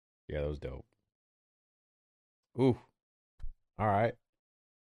Yeah, that was dope. Ooh, all right.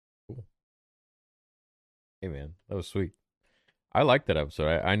 Cool. Hey, man, that was sweet. I like that episode.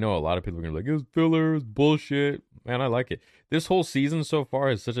 I know a lot of people are gonna be like, "It's filler, it's bullshit." Man, I like it. This whole season so far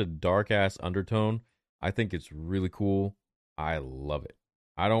has such a dark ass undertone. I think it's really cool. I love it.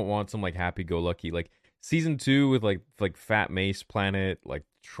 I don't want some like happy go lucky like season two with like Fat Mace Planet, like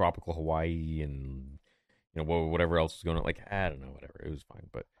tropical Hawaii, and whatever else is going on. Like I don't know, whatever. It was fine,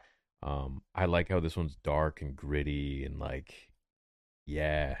 but I like how this one's dark and gritty and like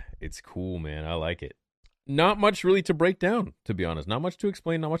yeah, it's cool, man. I like it. Not much really to break down, to be honest. Not much to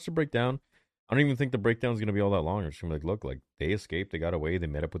explain, not much to break down. I don't even think the breakdown is going to be all that long. It's just going to be like, look, like they escaped, they got away, they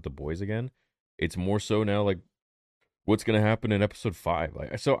met up with the boys again. It's more so now like what's going to happen in episode 5.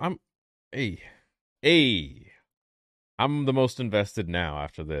 Like so hey, hey, I'm the most invested now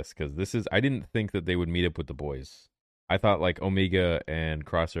after this cuz this is I didn't think that they would meet up with the boys. I thought like Omega and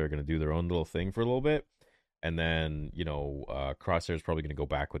Crosshair are going to do their own little thing for a little bit and then, Crosshair is probably going to go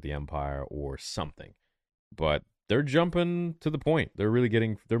back with the Empire or something, but they're jumping to the point. They're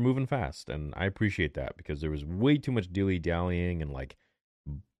moving fast, and I appreciate that because there was way too much dilly dallying and like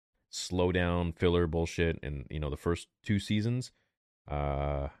slow down filler bullshit in the first 2 seasons.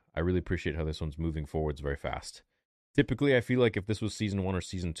 I really appreciate how this one's moving forwards very fast. Typically, I feel like if this was season 1 or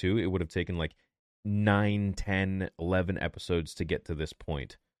season 2, it would have taken like 9, 10, 11 episodes to get to this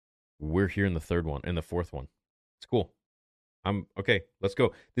point. We're here in the third one, in the fourth one. It's cool. I'm okay. Let's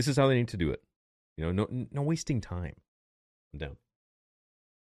go. This is how they need to do it. No wasting time. I'm down.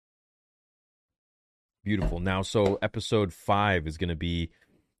 Beautiful. Now, so episode 5 is going to be,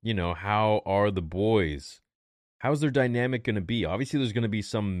 how are the boys? How's their dynamic going to be? Obviously, there's going to be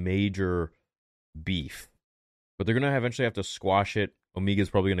some major beef, but they're going to eventually have to squash it.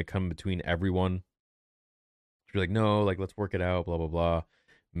 Omega's probably going to come between everyone. She'll be like, no, like, let's work it out, blah, blah, blah.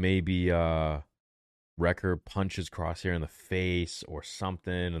 Maybe Wrecker punches Crosshair in the face or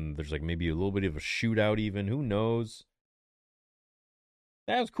something, and there's like maybe a little bit of a shootout, even. Who knows?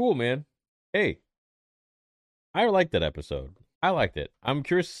 That was cool, man. Hey, I liked that episode. I liked it. I'm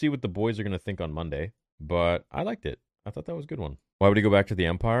curious to see what the boys are going to think on Monday, but I liked it. I thought that was a good one. Why would he go back to the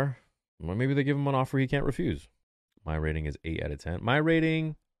Empire? Well, maybe they give him an offer he can't refuse. My rating is 8 out of 10. My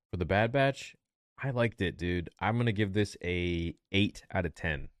rating for the Bad Batch, I liked it, dude. I'm going to give this a 8 out of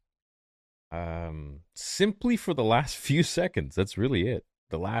 10. Simply for the last few seconds. That's really it.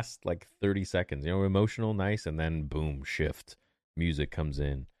 The last like 30 seconds, emotional, nice, and then boom, shift. Music comes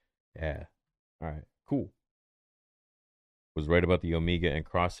in. Yeah. All right. Cool. Was right about the Omega and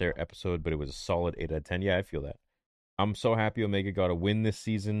Crosshair episode, but it was a solid 8 out of 10. Yeah, I feel that. I'm so happy Omega got a win this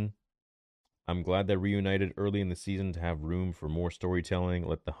season. I'm glad they reunited early in the season to have room for more storytelling.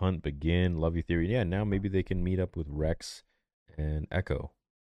 Let the hunt begin. Love your theory. Yeah, now maybe they can meet up with Rex and Echo.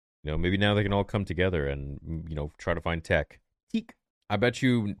 Maybe now they can all come together and, try to find Tech. Teak. I bet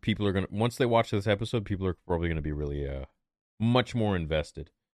you people are going to, once they watch this episode, people are probably going to be really much more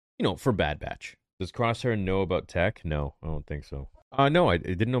invested, for Bad Batch. Does Crosshair know about Tech? No, I don't think so. No, I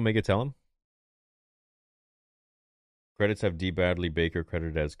didn't Omega tell him. Credits have D. Bradley Baker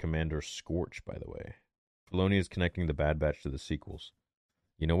credited as Commander Scorch, by the way. Filoni is connecting the Bad Batch to the sequels.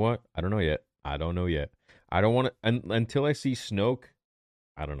 You know what? I don't know yet. I don't know yet. I don't want to, until I see Snoke,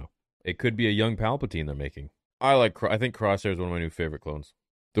 I don't know. It could be a young Palpatine they're making. I think Crosshair is one of my new favorite clones.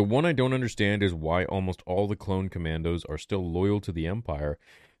 The one I don't understand is why almost all the clone commandos are still loyal to the Empire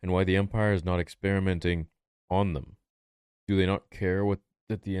and why the Empire is not experimenting on them. Do they not care what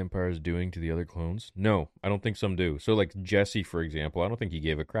that the Empire is doing to the other clones? No, I don't think some do. So like Jesse, for example, I don't think he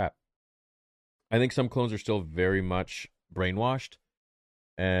gave a crap. I think some clones are still very much brainwashed,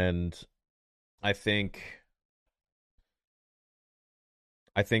 and I think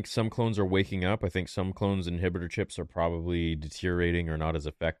I think some clones are waking up. I think some clones' inhibitor chips are probably deteriorating or not as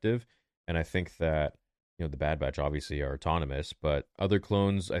effective. And I think that, the Bad Batch obviously are autonomous, but other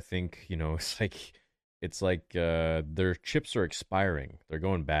clones, I think, it's like their chips are expiring. They're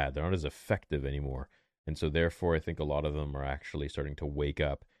going bad. They're not as effective anymore. And so therefore I think a lot of them are actually starting to wake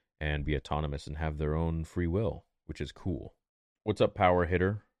up and be autonomous and have their own free will, which is cool. What's up, power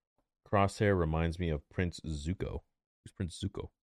hitter? Crosshair reminds me of Prince Zuko. Who's Prince Zuko?